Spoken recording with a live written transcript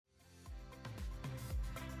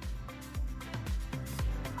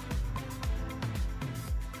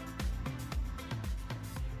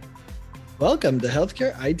Welcome to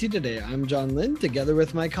Healthcare IT Today. I'm John Lynn, together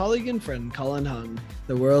with my colleague and friend Colin Hung.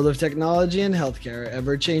 The world of technology and healthcare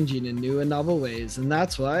ever changing in new and novel ways, and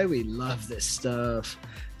that's why we love this stuff.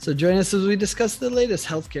 So join us as we discuss the latest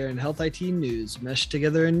healthcare and health IT news, meshed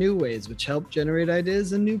together in new ways, which help generate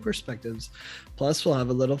ideas and new perspectives. Plus, we'll have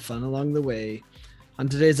a little fun along the way. On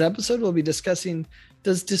today's episode, we'll be discussing,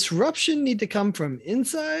 does disruption need to come from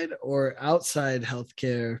inside or outside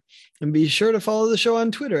healthcare? And be sure to follow the show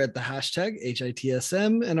on Twitter at the hashtag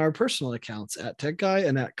HITSM and our personal accounts at TechGuy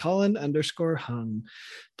and at Colin_Hung.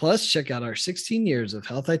 Plus, check out our 16 years of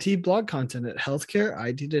health IT blog content at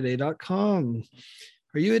healthcareittoday.com.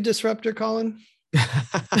 Are you a disruptor, Colin?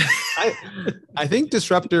 I think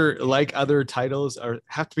disruptor, like other titles,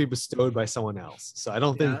 have to be bestowed by someone else. So I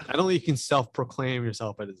don't think you can self-proclaim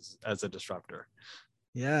yourself as a disruptor.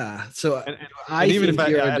 Yeah. So I don't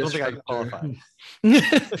think I qualify.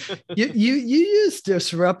 you use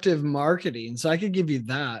disruptive marketing, so I could give you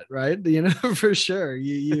that, right? For sure.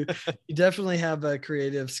 You definitely have a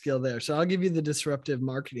creative skill there. So I'll give you the disruptive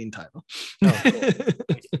marketing title. Oh, cool.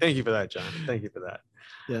 Thank you for that, John. Thank you for that.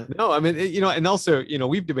 Yeah. No, I mean, and also,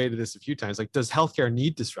 we've debated this a few times. Like, does healthcare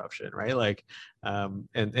need disruption, right? Like,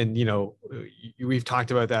 we've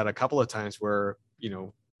talked about that a couple of times where,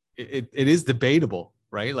 it is debatable,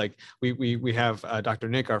 right? Like we have Dr.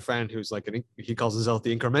 Nick, our friend, who's like, he calls himself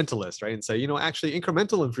the incrementalist, right? And say, actually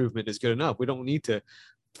incremental improvement is good enough. We don't need to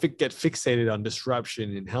get fixated on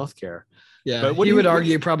disruption in healthcare. Yeah, but you would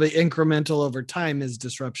argue probably incremental over time is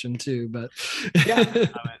disruption too, but yeah.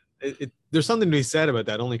 There's something to be said about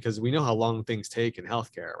that, only because we know how long things take in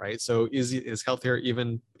healthcare, right? So is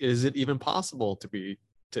healthcare is it even possible to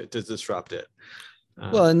disrupt it?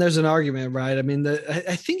 Well, and there's an argument, right? I mean,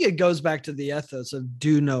 I think it goes back to the ethos of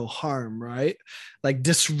do no harm, right? Like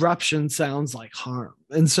disruption sounds like harm.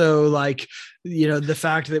 And so like, the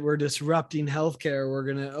fact that we're disrupting healthcare, we're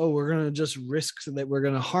going to just risk that we're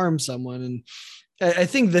going to harm someone. And I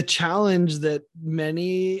think the challenge that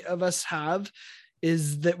many of us have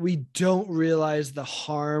is that we don't realize the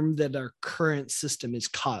harm that our current system is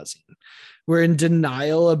causing. We're in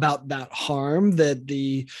denial about that harm that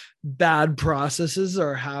the bad processes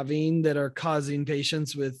are having, that are causing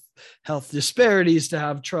patients with health disparities to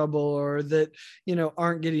have trouble, or that,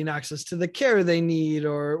 aren't getting access to the care they need,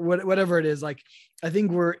 or whatever it is. Like, I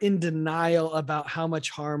think we're in denial about how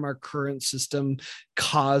much harm our current system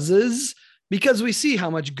causes, because we see how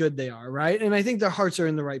much good they are, right? And I think their hearts are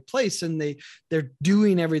in the right place, and they're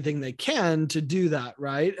doing everything they can to do that,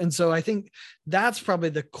 right? And so I think that's probably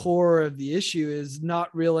the core of the issue, is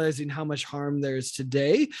not realizing how much harm there is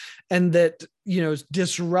today, and that,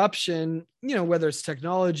 disruption, whether it's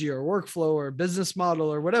technology or workflow or business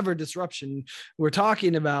model or whatever disruption we're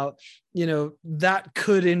talking about, that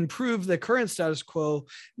could improve the current status quo,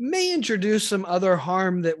 may introduce some other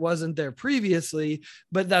harm that wasn't there previously,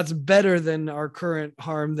 but that's better than our current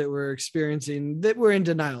harm that we're experiencing, that we're in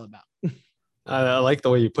denial about. I like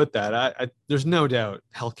the way you put that. There's no doubt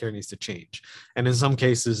healthcare needs to change, and in some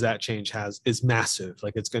cases that change is massive.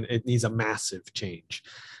 Like it needs a massive change.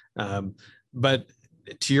 But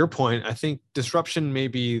to your point, I think disruption may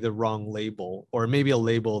be the wrong label, or maybe a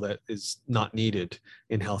label that is not needed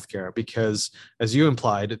in healthcare, because as you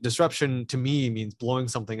implied, disruption to me means blowing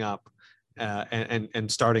something up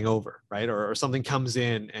and starting over, right? Or something comes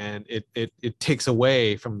in and it takes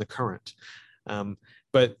away from the current.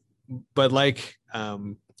 But like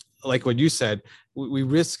what you said,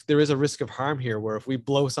 there is a risk of harm here, where if we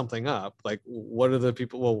blow something up, like what are the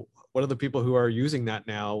people who are using that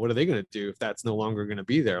now? What are they going to do if that's no longer going to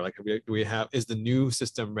be there? Like, is the new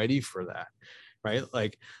system ready for that? Right.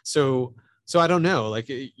 Like, so I don't know, like,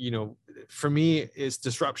 for me, is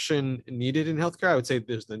disruption needed in healthcare? I would say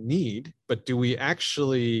there's the need, but do we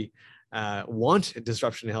actually want a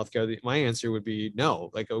disruption in healthcare? My answer would be no.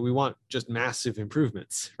 Like, we want just massive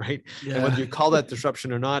improvements, right? Yeah. And whether you call that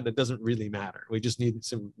disruption or not, that doesn't really matter. We just need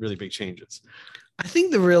some really big changes. I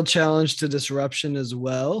think the real challenge to disruption as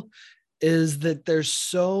well is that there's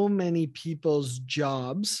so many people's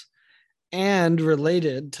jobs, and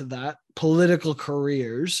related to that, political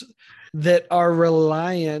careers, that are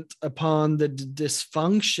reliant upon the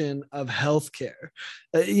dysfunction of healthcare.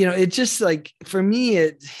 It just, like, for me,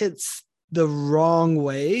 it hits the wrong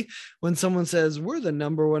way when someone says we're the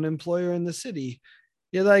number one employer in the city.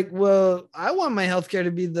 You're like, well, I want my healthcare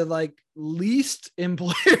to be the least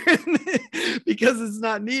employer because it's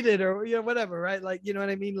not needed, or whatever, right? Like, you know what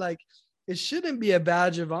I mean? Like, it shouldn't be a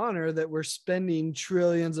badge of honor that we're spending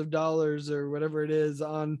trillions of dollars or whatever it is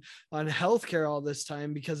on healthcare all this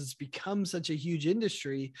time, because it's become such a huge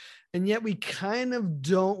industry. And yet we kind of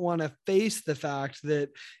don't want to face the fact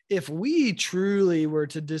that if we truly were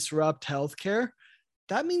to disrupt healthcare,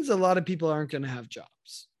 that means a lot of people aren't going to have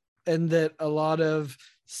jobs, and that a lot of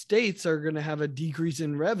states are going to have a decrease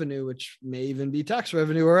in revenue, which may even be tax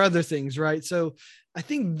revenue or other things, right? So I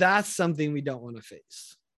think that's something we don't want to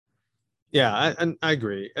face. Yeah, I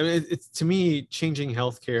agree. I mean, it's to me, changing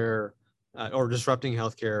healthcare or disrupting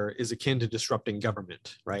healthcare is akin to disrupting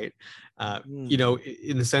government, right? You know,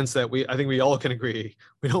 in the sense that I think we all can agree,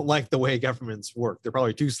 we don't like the way governments work. They're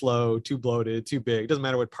probably too slow, too bloated, too big. It doesn't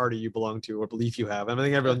matter what party you belong to or belief you have. I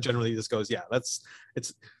think everyone generally just goes, yeah,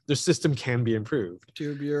 their system can be improved.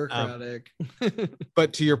 Too bureaucratic.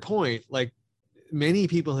 But to your point, like, many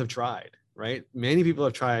people have tried. Right, many people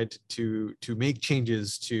have tried to make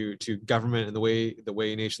changes to government and the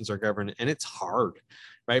way nations are governed, and it's hard,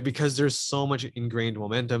 right? Because there's so much ingrained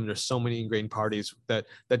momentum. There's so many ingrained parties that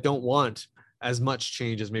don't want as much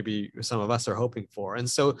change as maybe some of us are hoping for, and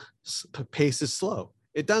so pace is slow.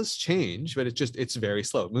 It does change, but it's very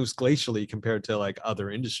slow. It moves glacially compared to like other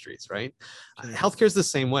industries, right? Healthcare is the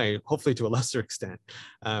same way, hopefully to a lesser extent,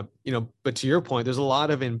 you know. But to your point, there's a lot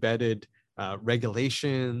of embedded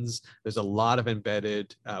regulations. There's a lot of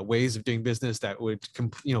embedded ways of doing business that would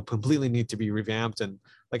completely need to be revamped. And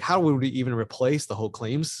like, how would we even replace the whole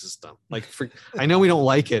claims system? Like, I know we don't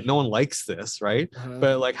like it, no one likes this, right?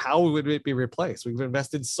 But like, how would it be replaced? We've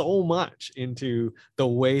invested so much into the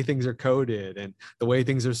way things are coded and the way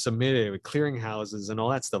things are submitted with clearinghouses and all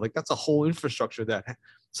that stuff. Like, that's a whole infrastructure that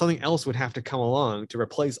something else would have to come along to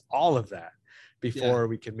replace all of that before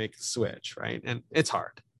we can make the switch, right? And it's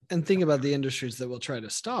hard. And think about the industries that will try to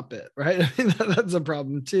stop it, right? I mean, that's a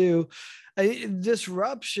problem too.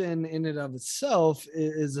 Disruption in and of itself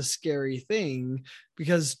is a scary thing,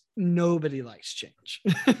 because nobody likes change.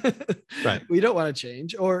 Right. We don't want to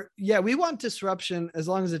change, or we want disruption as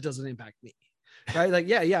long as it doesn't impact me. Right? Like,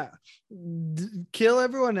 kill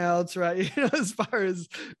everyone else, right? You know, as far as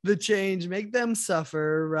the change, make them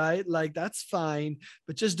suffer, right? Like, that's fine,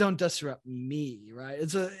 but just don't disrupt me, right?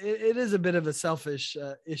 It is a bit of a selfish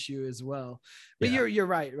issue as well. But you're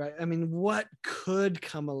right? I mean, what could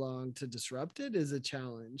come along to disrupt it is a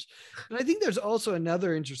challenge. And I think there's also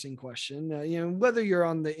another interesting question, you know, whether you're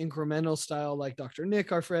on the incremental style, like Dr.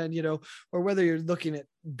 Nick, our friend, you know, or whether you're looking at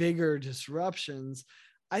bigger disruptions.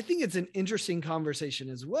 I think it's an interesting conversation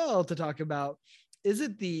as well to talk about, is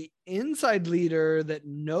it the inside leader that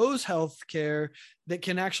knows healthcare that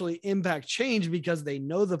can actually impact change because they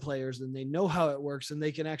know the players and they know how it works and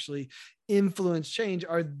they can actually influence change?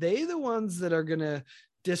 Are they the ones that are going to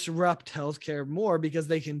disrupt healthcare more because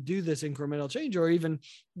they can do this incremental change, or even,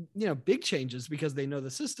 you know, big changes because they know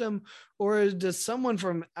the system? Or does someone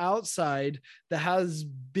from outside that has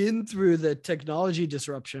been through the technology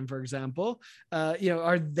disruption, for example, you know,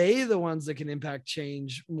 are they the ones that can impact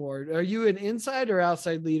change more? Are you an inside or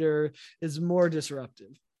outside leader is more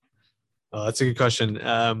disruptive? Oh, that's a good question.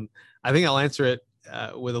 I think I'll answer it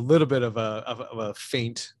with a little bit of a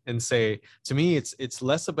feint and say, to me, it's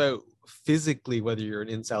less about physically whether you're an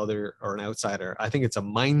insider or an outsider. I think it's a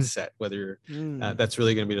mindset whether that's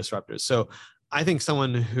really going to be disruptive. So I think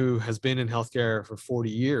someone who has been in healthcare for 40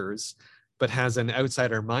 years but has an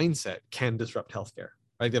outsider mindset can disrupt healthcare.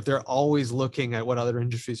 Right? If they're always looking at what other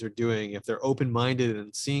industries are doing, if they're open-minded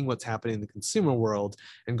and seeing what's happening in the consumer world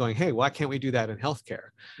and going, hey, why can't we do that in healthcare?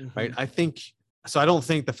 Right? I don't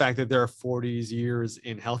think the fact that there are 40 years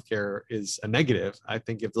in healthcare is a negative. I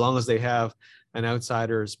think as long as they have an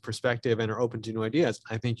outsider's perspective and are open to new ideas,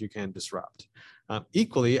 I think you can disrupt.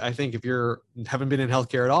 Equally, I think if you haven't been in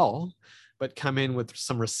healthcare at all, but come in with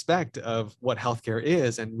some respect of what healthcare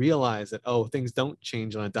is and realize that, oh, things don't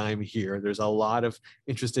change on a dime here. There's a lot of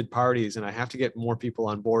interested parties and I have to get more people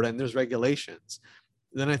on board and there's regulations.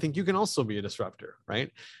 Then I think you can also be a disruptor, right?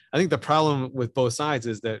 I think the problem with both sides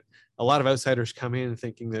is that a lot of outsiders come in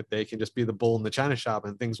thinking that they can just be the bull in the china shop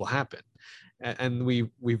and things will happen. And we've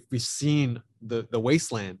seen the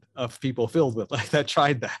wasteland of people filled with like that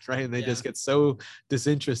tried that, right? And they just get so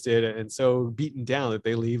disinterested and so beaten down that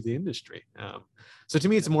they leave the industry. So to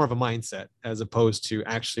me, it's more of a mindset as opposed to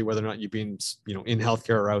actually whether or not you've been, you know, in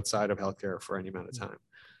healthcare or outside of healthcare for any amount of time.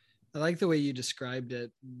 I like the way you described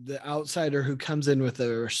it, the outsider who comes in with a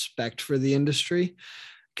respect for the industry.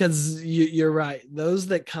 Because you're right. Those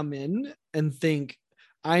that come in and think,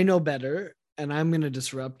 I know better and I'm going to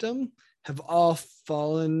disrupt them, have all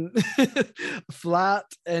fallen flat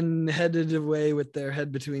and headed away with their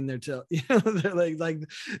head between their tail. You know, they're like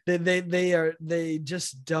they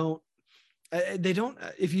just don't they don't,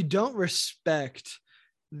 if you don't respect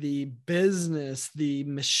the business, the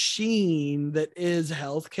machine that is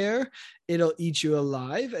healthcare, it'll eat you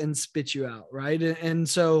alive and spit you out, right? And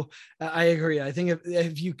so I agree. I think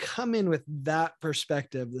if you come in with that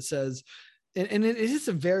perspective that says, and it is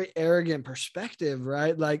a very arrogant perspective,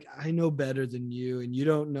 right? Like, I know better than you and you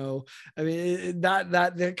don't know. I mean,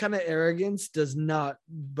 that kind of arrogance does not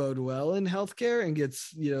bode well in healthcare and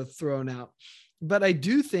gets, thrown out. But I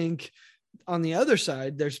do think on the other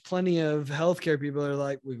side, there's plenty of healthcare people that are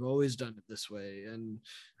like, we've always done it this way and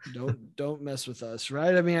don't mess with us.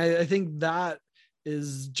 Right. I mean, I think that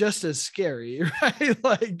is just as scary, right?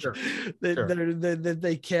 Like Sure. that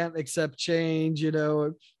they can't accept change,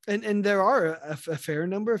 and there are a fair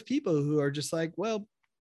number of people who are just like, well,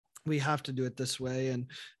 we have to do it this way and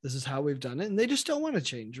this is how we've done it, and they just don't want to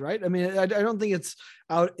change, right? I mean, I don't think it's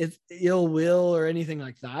ill will or anything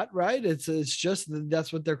like that, right? It's just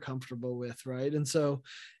that's what they're comfortable with, right? And so,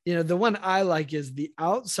 the one I like is the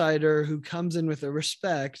outsider who comes in with a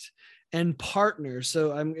respect and partners.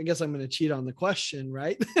 So I guess I'm going to cheat on the question,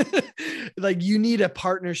 right? Like, you need a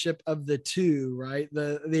partnership of the two, right?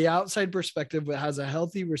 The outside perspective has a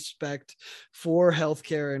healthy respect for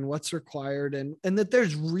healthcare and what's required, and that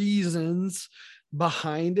there's reasons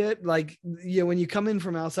behind it. Like, when you come in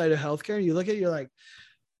from outside of healthcare, you look at it, you're like,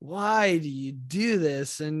 why do you do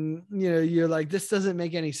this? And you're like, this doesn't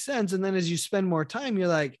make any sense. And then as you spend more time, you're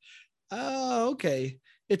like, oh, okay,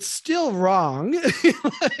 it's still wrong.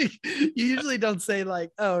 Like, you usually don't say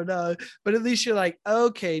like, oh no, but at least you're like,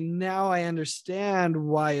 okay, now I understand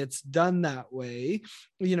why it's done that way.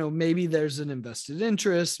 Maybe there's an invested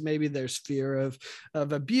interest, maybe there's fear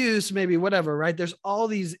of abuse, maybe whatever, right? There's all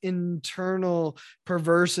these internal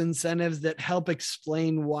perverse incentives that help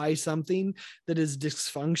explain why something that is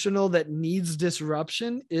dysfunctional, that needs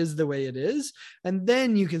disruption, is the way it is. And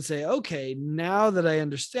then you can say, okay, now that I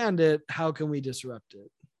understand it, how can we disrupt it?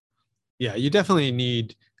 Yeah, you definitely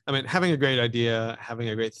need, I mean, having a great idea, having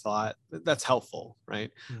a great thought, that's helpful,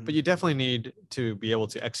 right? Mm-hmm. But you definitely need to be able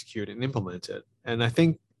to execute and implement it. And I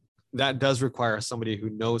think that does require somebody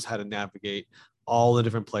who knows how to navigate all the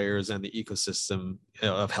different players and the ecosystem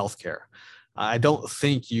of healthcare. I don't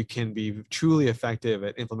think you can be truly effective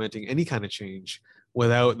at implementing any kind of change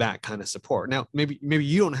without that kind of support. Now, maybe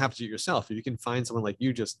you don't have to do it yourself. You can find someone like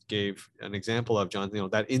you just gave an example of, John,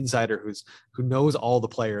 that insider who knows all the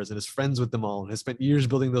players and is friends with them all and has spent years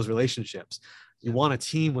building those relationships. You want a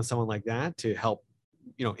team with someone like that to help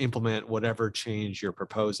implement whatever change you're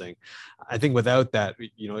proposing. I think without that,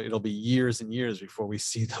 it'll be years and years before we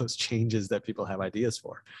see those changes that people have ideas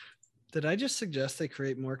for. Did I just suggest they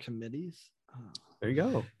create more committees? Oh. There you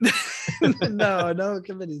go. No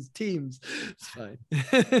committees, teams. It's fine.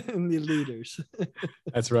 The leaders.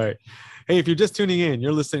 That's right. Hey, if you're just tuning in,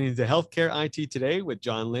 you're listening to Healthcare IT Today with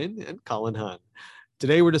John Lynn and Colin Hahn.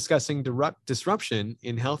 Today, we're discussing disruption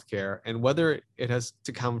in healthcare and whether it has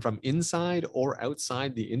to come from inside or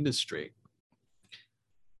outside the industry.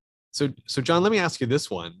 So John, let me ask you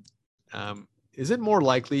this one. Is it more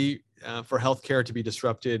likely for healthcare to be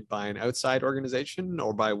disrupted by an outside organization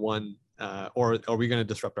or by one, or are we going to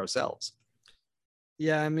disrupt ourselves?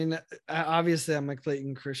 Yeah, I mean, obviously, I'm a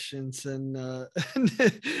Clayton Christensen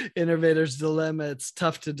Innovator's Dilemma. It's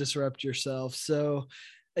tough to disrupt yourself. So,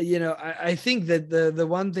 I think that the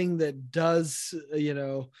one thing that does,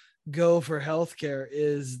 go for healthcare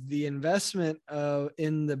is the investment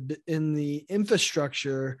in the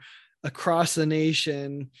infrastructure across the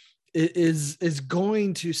nation is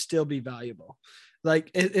going to still be valuable.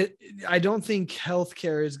 Like I don't think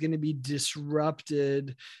healthcare is going to be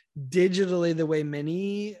disrupted digitally the way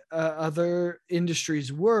many other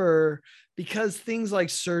industries were, because things like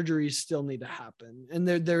surgeries still need to happen, and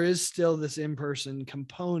there is still this in-person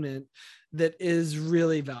component that is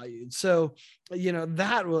really valued. So,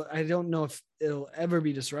 that will, I don't know if it'll ever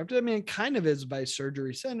be disrupted. I mean, it kind of is by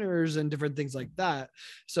surgery centers and different things like that.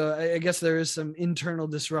 So I guess there is some internal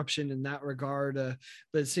disruption in that regard,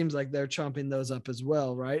 but it seems like they're chomping those up as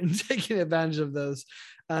well, right? And taking advantage of those.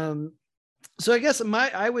 So I guess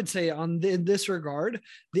I would say in this regard,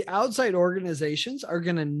 the outside organizations are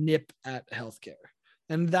going to nip at healthcare.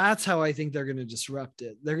 And that's how I think they're going to disrupt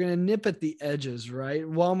it. They're going to nip at the edges, right?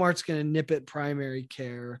 Walmart's going to nip at primary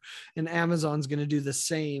care, and Amazon's going to do the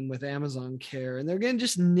same with Amazon Care. And they're going to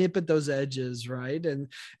just nip at those edges, right? And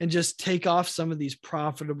just take off some of these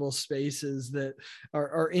profitable spaces that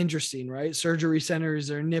are interesting, right? Surgery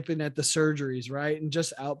centers are nipping at the surgeries, right? And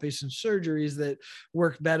just outpatient surgeries that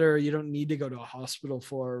work better, you don't need to go to a hospital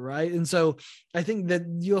for, right? And so I think that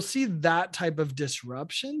you'll see that type of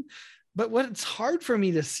disruption. But what's hard for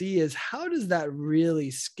me to see is, how does that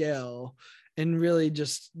really scale and really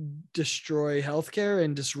just destroy healthcare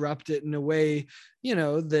and disrupt it in a way,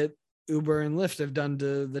 that Uber and Lyft have done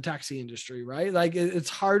to the taxi industry, right? Like it's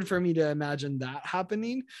hard for me to imagine that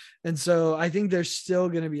happening. And so I think there's still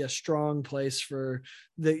going to be a strong place for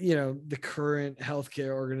the current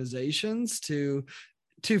healthcare organizations to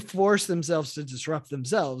force themselves to disrupt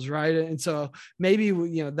themselves, right? And so maybe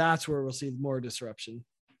that's where we'll see more disruption.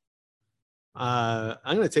 I'm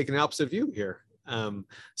going to take an opposite view here.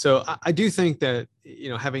 So I do think that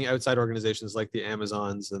having outside organizations like the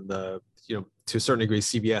Amazons and the to a certain degree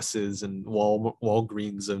CVS's and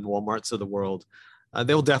Walgreens and Walmarts of the world,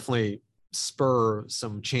 they'll definitely spur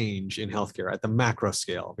some change in healthcare at the macro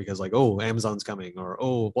scale, because like, oh, Amazon's coming, or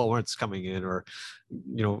oh, Walmart's coming in, or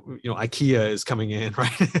IKEA is coming in,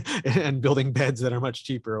 right? And building beds that are much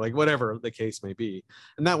cheaper, like whatever the case may be.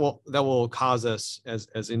 And that will cause us as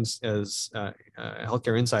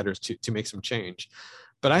healthcare insiders to make some change.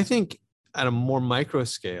 But I think at a more micro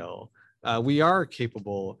scale, we are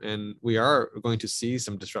capable, and we are going to see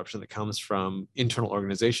some disruption that comes from internal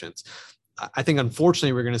organizations. I think,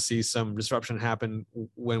 unfortunately, we're going to see some disruption happen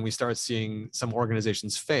when we start seeing some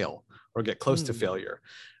organizations fail or get close to failure.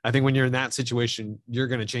 I think when you're in that situation, you're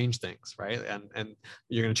going to change things, right? And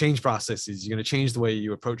you're going to change processes. You're going to change the way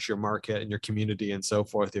you approach your market and your community and so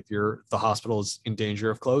forth if the hospital is in danger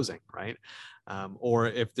of closing, right? Or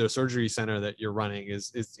if the surgery center that you're running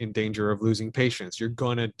is in danger of losing patients, you're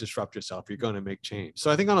going to disrupt yourself. You're going to make change. So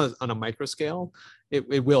I think on a micro scale,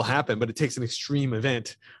 it will happen, but it takes an extreme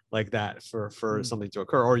event like that for something to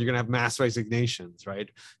occur. Or you're going to have mass resignations, right,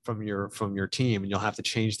 from your team, and you'll have to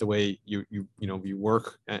change the way you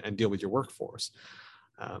work and deal with your workforce.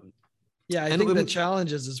 I think the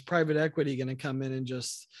challenge is private equity going to come in and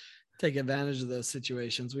just take advantage of those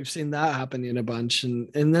situations. We've seen that happening a bunch, and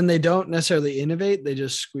then they don't necessarily innovate. They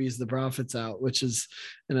just squeeze the profits out, which is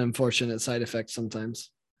an unfortunate side effect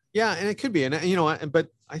sometimes. Yeah, and it could be, and but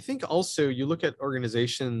I think also you look at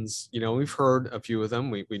organizations. We've heard a few of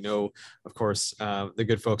them. We know, of course, the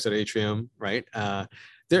good folks at Atrium, right?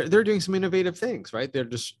 They're doing some innovative things, right? They're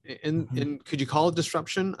just and could you call it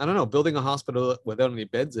disruption? I don't know. Building a hospital without any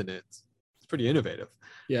beds in it, it's pretty innovative.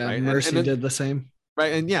 Yeah, right? Mercy did the same.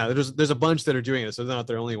 Right. And yeah, there's a bunch that are doing it. So they're not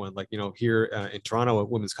the only one. Like, here in Toronto, at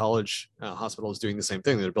Women's College Hospital is doing the same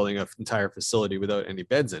thing. They're building an entire facility without any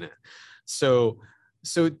beds in it. So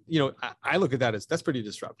I look at that as that's pretty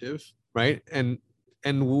disruptive, right? And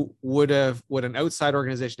would an outside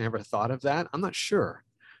organization ever thought of that? I'm not sure,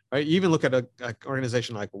 right? You even look at an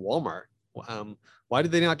organization like Walmart. Why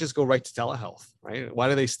did they not just go right to telehealth, right? Why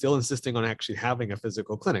are they still insisting on actually having a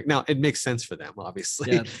physical clinic? Now, it makes sense for them,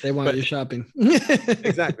 obviously. Yeah, they want you shopping.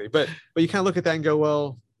 Exactly. But you kind of look at that and go,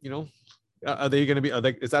 well, are they going to be,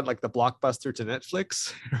 is that like the Blockbuster to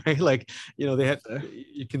Netflix, right? Like, you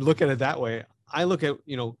can look at it that way. I look at,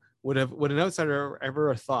 would an outsider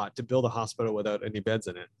ever have thought to build a hospital without any beds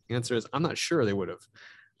in it? The answer is, I'm not sure they would have.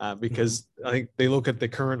 Because I think they look at the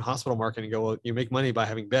current hospital market and go, well, you make money by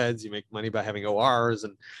having beds, you make money by having ORs.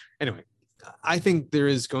 And anyway, I think there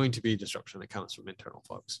is going to be disruption that comes from internal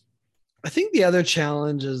folks. I think the other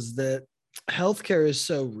challenge is that healthcare is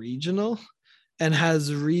so regional and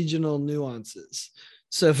has regional nuances.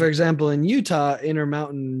 So for example, in Utah,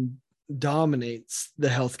 Intermountain dominates the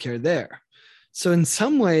healthcare there. So in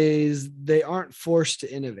some ways, they aren't forced to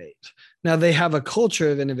innovate. Now they have a culture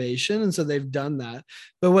of innovation, and so they've done that.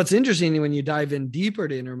 But what's interesting when you dive in deeper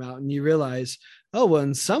to Intermountain, you realize, oh, well,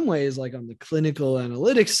 in some ways, like on the clinical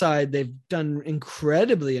analytics side, they've done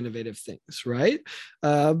incredibly innovative things, right?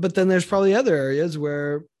 But then there's probably other areas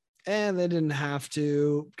where they didn't have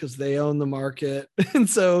to because they own the market. And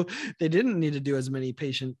so they didn't need to do as many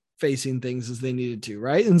patient-facing things as they needed to,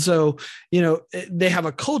 right? And so, they have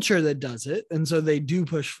a culture that does it. And so they do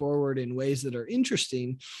push forward in ways that are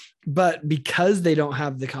interesting. But because they don't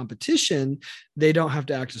have the competition, they don't have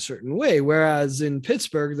to act a certain way. Whereas in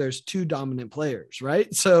Pittsburgh, there's two dominant players,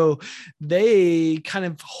 right? So they kind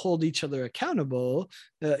of hold each other accountable,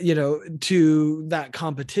 to that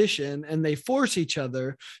competition, and they force each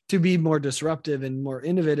other to be more disruptive and more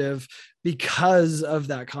innovative because of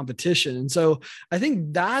that competition. And so I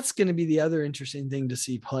think that's going to be the other interesting thing to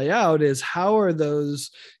see play out is how are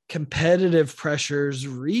those competitive pressures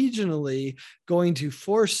regionally going to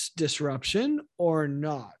force disruption or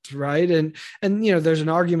not, right? And there's an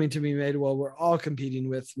argument to be made, well, we're all competing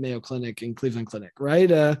with Mayo Clinic and Cleveland Clinic,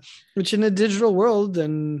 right? Which in a digital world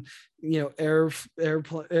and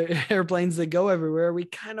airplanes that go everywhere, we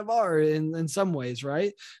kind of are in some ways,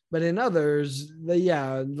 right? But in others,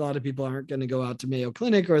 a lot of people aren't going to go out to Mayo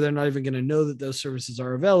Clinic, or they're not even going to know that those services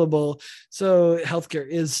are available. So healthcare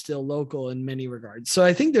is still local in many regards. So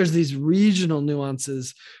I think there's these regional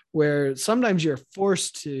nuances where sometimes you're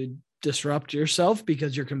forced to disrupt yourself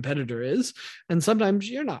because your competitor is, and sometimes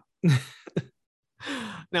you're not.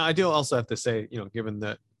 Now, I do also have to say,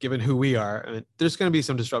 given who we are, I mean, there's going to be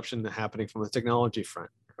some disruption happening from the technology front,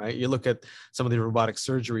 right? You look at some of the robotic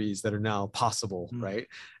surgeries that are now possible, right?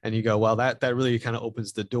 And you go, well, that really kind of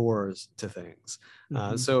opens the doors to things.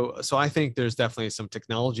 So I think there's definitely some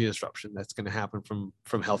technology disruption that's going to happen from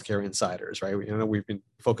healthcare insiders, right? We've been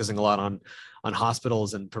focusing a lot on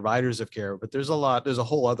hospitals and providers of care, but there's a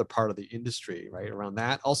whole other part of the industry, right, around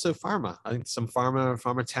that. Also, pharma. I think some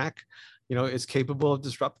pharma tech, is capable of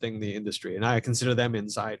disrupting the industry, and I consider them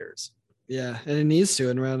insiders. Yeah, and it needs to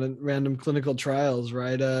in random clinical trials,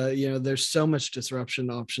 right? There's so much disruption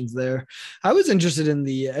options there. I was interested in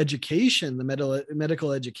the education, the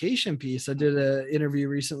medical education piece. I did an interview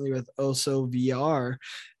recently with OSO VR,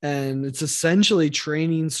 and it's essentially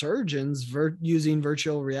training surgeons using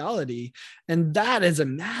virtual reality, and that is a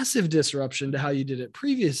massive disruption to how you did it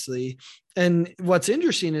previously. And what's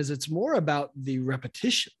interesting is it's more about the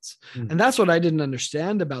repetitions. And that's what I didn't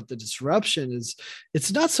understand about the disruption is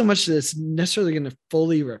it's not so much that it's necessarily going to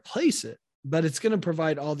fully replace it, but it's going to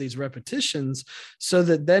provide all these repetitions so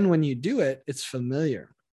that then when you do it, it's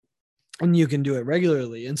familiar and you can do it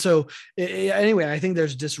regularly. And so anyway, I think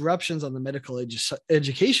there's disruptions on the medical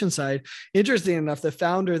education side. Interesting enough, the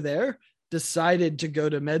founder there decided to go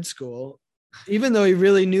to med school even though he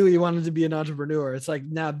really knew he wanted to be an entrepreneur. It's like,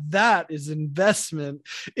 now that is investment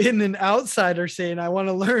in an outsider saying, I want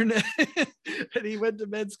to learn. And he went to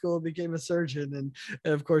med school, became a surgeon.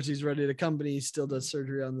 And of course he's running a company. He still does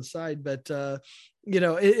surgery on the side, but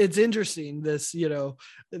it's interesting this, he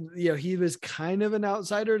was kind of an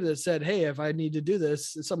outsider that said, hey, if I need to do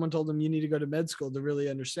this, someone told him you need to go to med school to really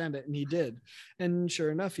understand it. And he did. And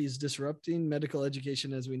sure enough, he's disrupting medical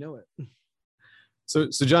education as we know it. So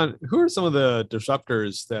John, who are some of the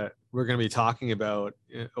disruptors that we're going to be talking about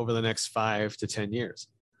over the next 5 to 10 years?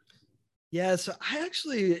 Yeah, so I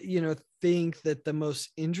actually, think that the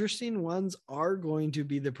most interesting ones are going to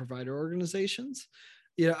be the provider organizations.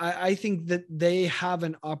 I think that they have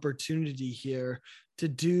an opportunity here to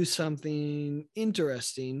do something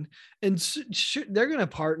interesting, and they're going to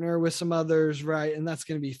partner with some others, right? And that's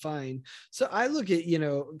going to be fine. So I look at,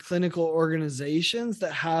 clinical organizations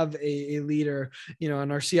that have a leader,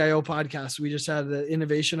 on our CIO podcast, we just had the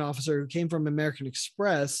innovation officer who came from American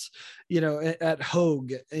Express, at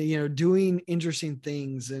Hogue, doing interesting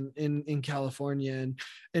things in California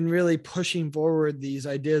and really pushing forward these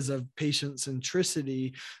ideas of patient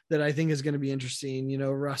centricity that I think is going to be interesting.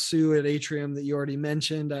 Rasu at Atrium that you already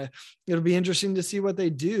mentioned, it'll be interesting to see what they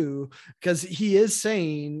do, because he is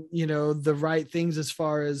saying, the right things as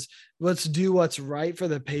far as let's do what's right for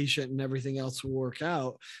the patient and everything else will work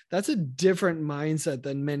out. That's a different mindset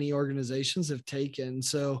than many organizations have taken.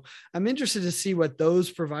 So I'm interested to see what those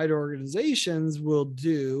provider organizations will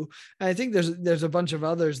do. And I think there's a bunch of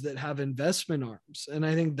others that have investment arms. And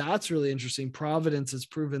I think that's really interesting. Providence has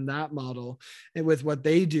proven that model and with what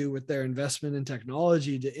they do with their investment in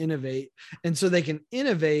technology to innovate. And so they can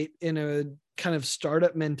innovate in a kind of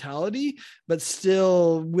startup mentality, but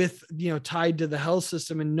still with, tied to the health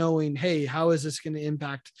system and knowing, hey, how is this going to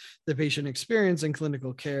impact the patient experience and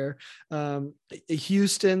clinical care?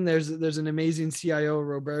 Houston, there's an amazing CIO,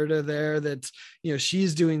 Roberta, there that's,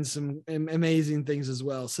 she's doing some amazing things as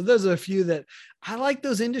well. So those are a few that I like,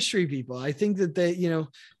 those industry people. I think that they,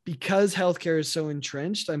 because healthcare is so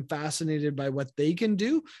entrenched, I'm fascinated by what they can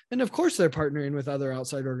do. And of course they're partnering with other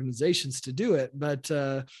outside organizations to do it, but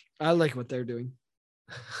I like what they're doing.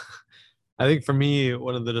 I think for me,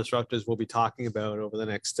 one of the disruptors we'll be talking about over the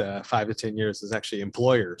next 5 to 10 years is actually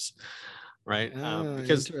employers, right?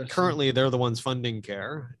 Because currently they're the ones funding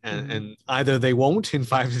care, and either they won't in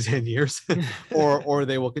 5 to 10 years or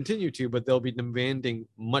they will continue to, but they'll be demanding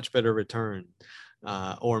much better return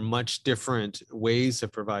or much different ways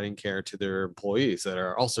of providing care to their employees that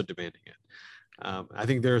are also demanding it. I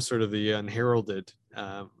think they're sort of the unheralded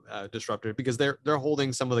disruptor because they're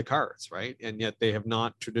holding some of the cards, right? And yet they have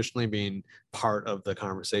not traditionally been part of the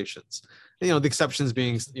conversations. And, the exceptions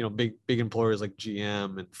being, big employers like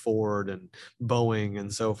GM and Ford and Boeing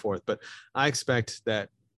and so forth. But I expect that,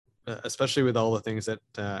 especially with all the things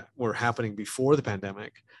that were happening before the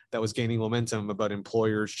pandemic, that was gaining momentum about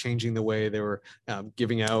employers changing the way they were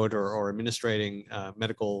giving out or administrating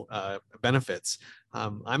medical benefits.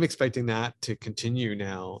 I'm expecting that to continue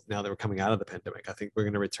now that we're coming out of the pandemic. I think we're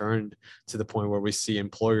going to return to the point where we see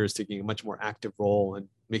employers taking a much more active role and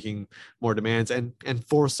making more demands and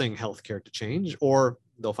forcing healthcare to change, or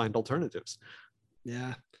they'll find alternatives.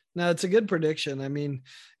 Yeah, no, it's a good prediction. I mean,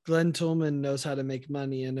 Glenn Toulman knows how to make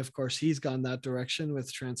money. And of course, he's gone that direction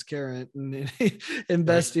with Transcarent and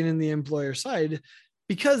investing in the employer side,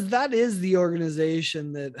 because that is the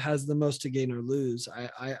organization that has the most to gain or lose,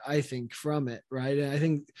 I think, from it. Right. And I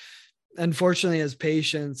think, unfortunately, as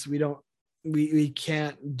patients, we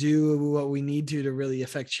can't do what we need to really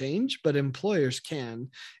affect change, but employers can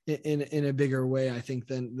in a bigger way, I think,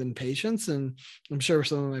 than patients. And I'm sure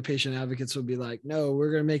some of my patient advocates would be like, no, we're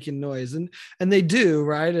going to make noise. And they do,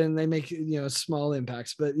 right. And they make, small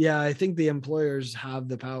impacts, but yeah, I think the employers have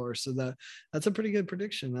the power. So that's a pretty good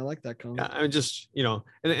prediction. I like that, Colin. Yeah, I mean, just,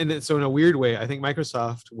 and so in a weird way, I think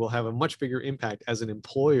Microsoft will have a much bigger impact as an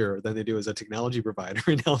employer than they do as a technology provider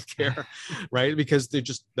in healthcare, right? Because they're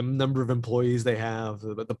just the number of employees they have,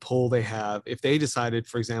 the pull they have. If they decided,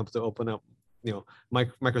 for example, to open up,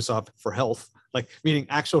 Microsoft for Health, like meaning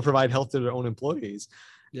actual provide health to their own employees.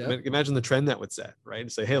 Yeah. I mean, imagine the trend that would set, right?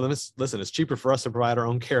 And say, hey, listen, it's cheaper for us to provide our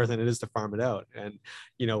own care than it is to farm it out. And,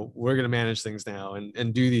 we're going to manage things now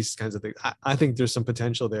and do these kinds of things. I think there's some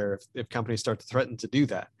potential there if companies start to threaten to do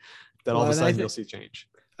that, all of a sudden you'll see change.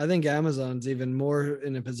 I think Amazon's even more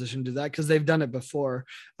in a position to do that because they've done it before.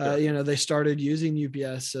 They started using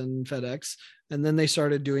UPS and FedEx, and then they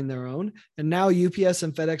started doing their own. And now UPS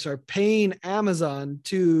and FedEx are paying Amazon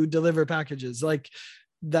to deliver packages. Like,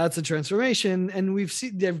 that's a transformation. And we've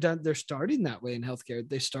seen they're starting that way in healthcare.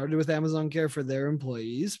 They started with Amazon Care for their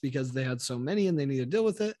employees because they had so many and they need to deal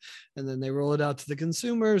with it. And then they roll it out to the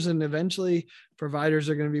consumers, and eventually providers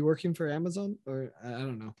are going to be working for Amazon, or I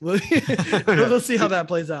don't know. We'll see how that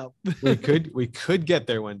plays out. we could get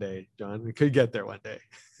there one day, John. We could get there one day.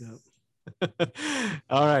 Yep.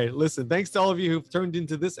 All right. Listen, thanks to all of you who've tuned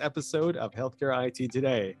into this episode of Healthcare IT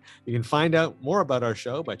Today. You can find out more about our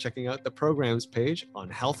show by checking out the programs page on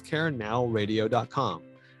healthcarenowradio.com.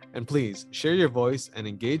 And please share your voice and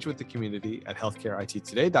engage with the community at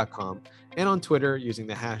healthcareittoday.com and on Twitter using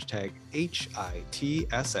the hashtag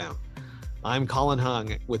HITSM. I'm Colin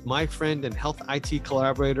Hung with my friend and health IT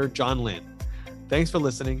collaborator, John Lynn. Thanks for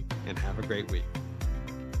listening and have a great week.